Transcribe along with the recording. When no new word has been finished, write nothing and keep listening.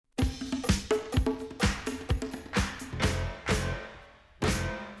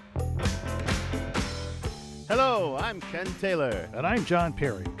Hello, I'm Ken Taylor. And I'm John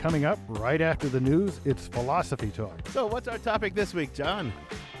Perry. Coming up right after the news, it's Philosophy Talk. So what's our topic this week, John?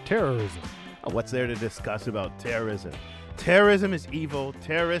 Terrorism. Oh, what's there to discuss about terrorism? Terrorism is evil.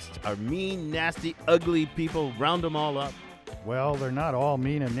 Terrorists are mean, nasty, ugly people. Round them all up. Well, they're not all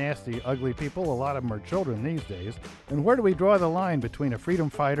mean and nasty, ugly people. A lot of them are children these days. And where do we draw the line between a freedom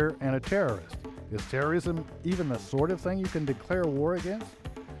fighter and a terrorist? Is terrorism even the sort of thing you can declare war against?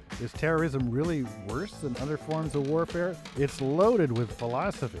 Is terrorism really worse than other forms of warfare? It's loaded with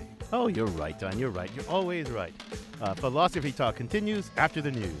philosophy. Oh, you're right, John. You're right. You're always right. Philosophy Talk continues after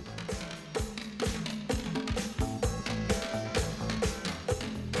the news.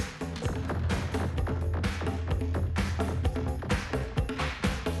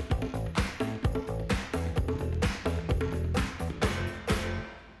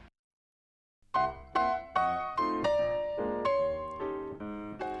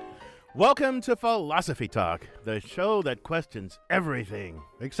 Welcome to Philosophy Talk, the show that questions everything.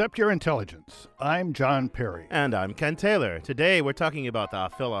 Except your intelligence. I'm John Perry. And I'm Ken Taylor. Today we're talking about the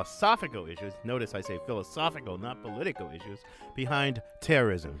philosophical issues, notice I say philosophical, not political issues, behind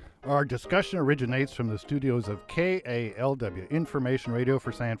terrorism. Our discussion originates from the studios of KALW, Information Radio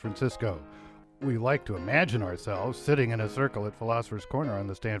for San Francisco. We like to imagine ourselves sitting in a circle at Philosopher's Corner on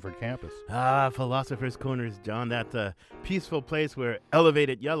the Stanford campus. Philosopher's Corners, John, that peaceful place where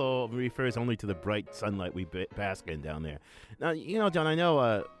elevated yellow refers only to the bright sunlight we bask in down there. Now, John, I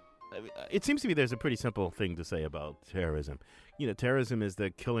know it seems to me there's a pretty simple thing to say about terrorism. Terrorism is the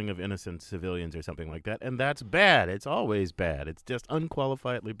killing of innocent civilians or something like that, and that's bad. It's always bad. It's just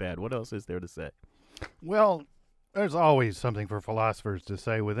unqualifiedly bad. What else is there to say? Well, there's always something for philosophers to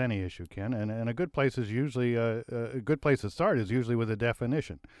say with any issue, Ken, and a good place is usually a good place to start is usually with a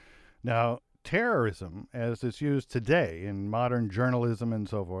definition. Now, terrorism, as it's used today in modern journalism and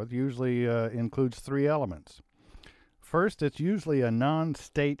so forth, usually includes three elements. First, it's usually a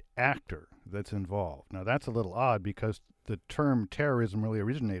non-state actor that's involved. Now, that's a little odd because the term terrorism really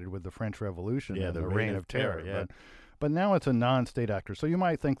originated with the French Revolution and the Reign of Terror. Yeah. But now it's a non-state actor. So you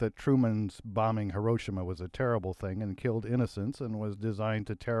might think that Truman's bombing Hiroshima was a terrible thing and killed innocents and was designed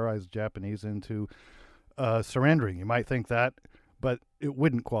to terrorize Japanese into surrendering. You might think that, but it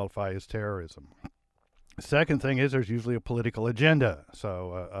wouldn't qualify as terrorism. Second thing is there's usually a political agenda.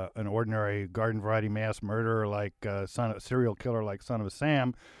 So an ordinary garden variety mass murderer like serial killer like Son of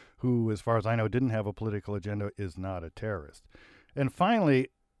Sam, who, as far as I know, didn't have a political agenda, is not a terrorist. And finally,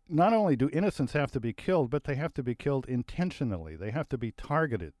 not only do innocents have to be killed, but they have to be killed intentionally. They have to be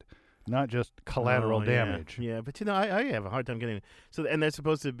targeted, not just collateral damage. Yeah, but I have a hard time getting it. So, and they're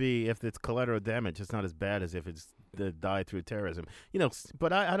supposed to be, if it's collateral damage, it's not as bad as if it's died through terrorism.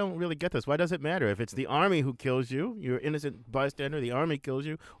 But I don't really get this. Why does it matter? If it's the army who kills you, you're an innocent bystander, the army kills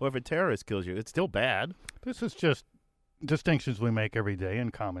you, or if a terrorist kills you, it's still bad. This is just distinctions we make every day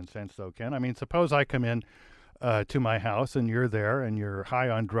in common sense, though, Ken. I mean, suppose I come in to my house and you're there and you're high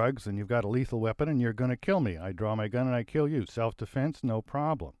on drugs and you've got a lethal weapon and you're going to kill me. I draw my gun and I kill you. Self-defense, no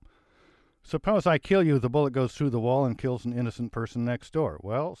problem. Suppose I kill you, the bullet goes through the wall and kills an innocent person next door.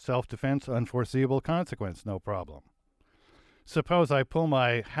 Well, self-defense, unforeseeable consequence, no problem. Suppose I pull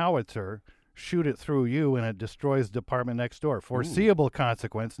my howitzer, shoot it through you, and it destroys the apartment next door. Foreseeable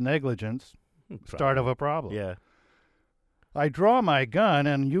consequence, negligence, start of a problem. Yeah. I draw my gun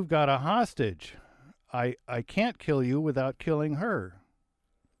and you've got a hostage. I can't kill you without killing her.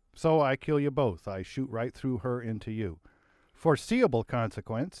 So I kill you both. I shoot right through her into you. Foreseeable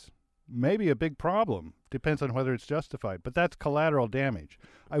consequence, maybe a big problem. Depends on whether it's justified. But that's collateral damage.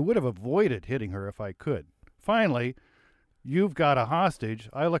 I would have avoided hitting her if I could. Finally, you've got a hostage.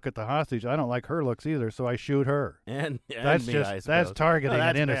 I look at the hostage. I don't like her looks either, so I shoot her. And that's me, just that's targeting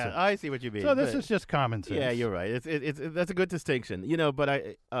an innocent. Bad. I see what you mean. So this is just common sense. Yeah, you're right. It's that's a good distinction.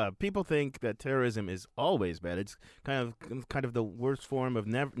 But people think that terrorism is always bad. It's kind of the worst form of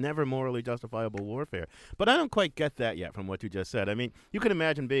never morally justifiable warfare. But I don't quite get that yet from what you just said. I mean, you can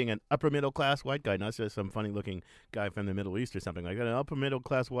imagine being an upper middle class white guy, not just some funny looking guy from the Middle East or something like that. An upper middle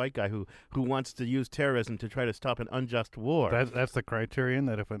class white guy who wants to use terrorism to try to stop an unjust war. That's the criterion,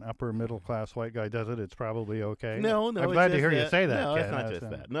 that if an upper middle class white guy does it, it's probably okay. No. I'm glad to hear you say that. No, Ken. it's not just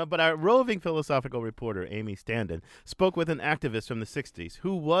that. No, but our roving philosophical reporter, Amy Standen, spoke with an activist from the 60s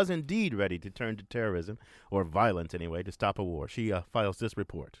who was indeed ready to turn to terrorism, or violence anyway, to stop a war. She files this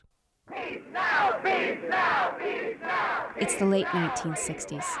report. Peace now! Peace now! Peace now! It's the late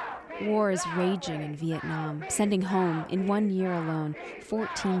 1960s. War is raging in Vietnam, sending home, in 1 year alone,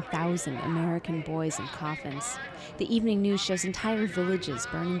 14,000 American boys in coffins. The evening news shows entire villages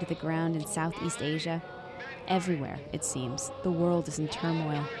burning to the ground in Southeast Asia. Everywhere, it seems, the world is in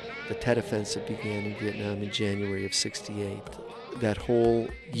turmoil. The Tet Offensive began in Vietnam in January of '68. That whole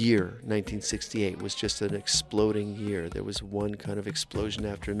year, 1968, was just an exploding year. There was one kind of explosion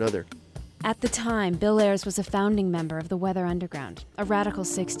after another. At the time, Bill Ayers was a founding member of the Weather Underground, a radical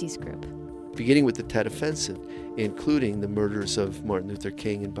 60s group. Beginning with the Tet Offensive, including the murders of Martin Luther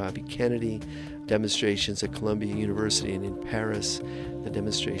King and Bobby Kennedy, demonstrations at Columbia University and in Paris, the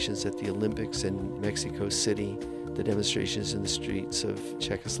demonstrations at the Olympics in Mexico City, the demonstrations in the streets of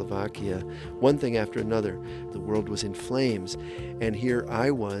Czechoslovakia, one thing after another. The world was in flames, and here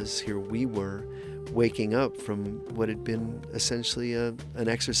we were, waking up from what had been essentially an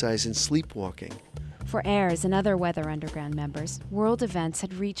exercise in sleepwalking. For Ayers and other Weather Underground members, world events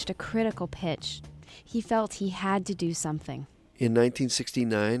had reached a critical pitch. He felt he had to do something. In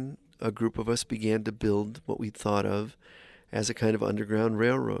 1969, a group of us began to build what we thought of as a kind of underground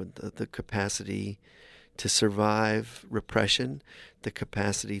railroad, the capacity to survive repression, the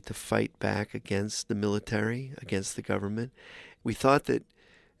capacity to fight back against the military, against the government. We thought that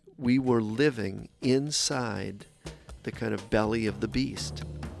we were living inside the kind of belly of the beast.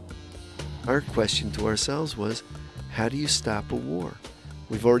 Our question to ourselves was, how do you stop a war?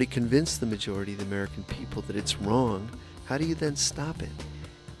 We've already convinced the majority of the American people that it's wrong. How do you then stop it?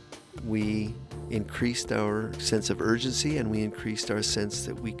 We increased our sense of urgency, and we increased our sense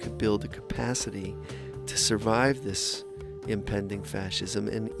that we could build a capacity to survive this impending fascism,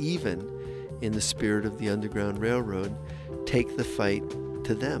 and even in the spirit of the Underground Railroad, take the fight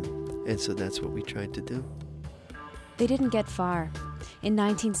to them. And so that's what we tried to do. They didn't get far. In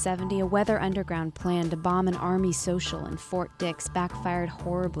 1970, a Weather Underground plan to bomb an army social in Fort Dix backfired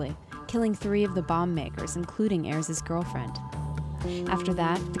horribly, killing 3 of the bomb makers, including Ayers' girlfriend. After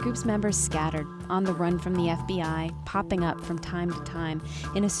that, the group's members scattered, on the run from the FBI, popping up from time to time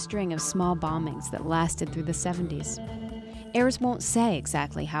in a string of small bombings that lasted through the 70s. Ayers won't say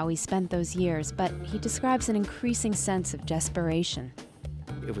exactly how he spent those years, but he describes an increasing sense of desperation.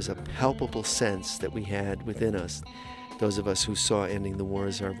 It was a palpable sense that we had within us, those of us who saw ending the war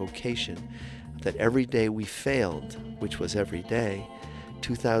as our vocation, that every day we failed, which was every day,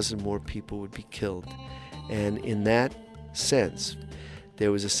 2,000 more people would be killed. And in that sense,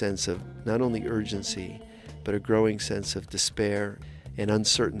 there was a sense of not only urgency, but a growing sense of despair and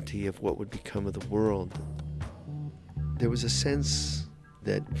uncertainty of what would become of the world. There was a sense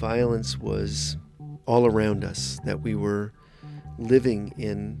that violence was all around us, that we were living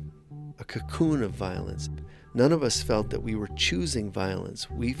in a cocoon of violence. None of us felt that we were choosing violence.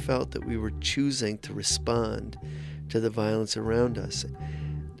 We felt that we were choosing to respond to the violence around us.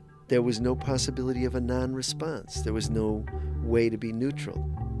 There was no possibility of a non-response. There was no way to be neutral.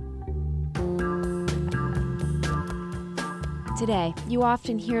 Today, you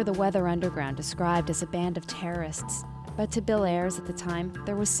often hear the Weather Underground described as a band of terrorists. But to Bill Ayers at the time,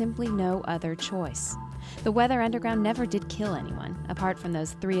 there was simply no other choice. The Weather Underground never did kill anyone, apart from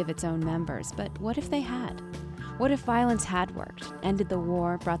those 3 of its own members. But what if they had? What if violence had worked, ended the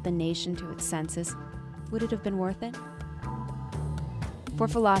war, brought the nation to its senses? Would it have been worth it? For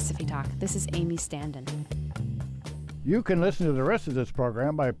Philosophy Talk, this is Amy Standen. You can listen to the rest of this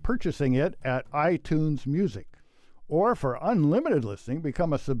program by purchasing it at iTunes Music. Or for unlimited listening,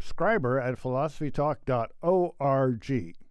 become a subscriber at philosophytalk.org.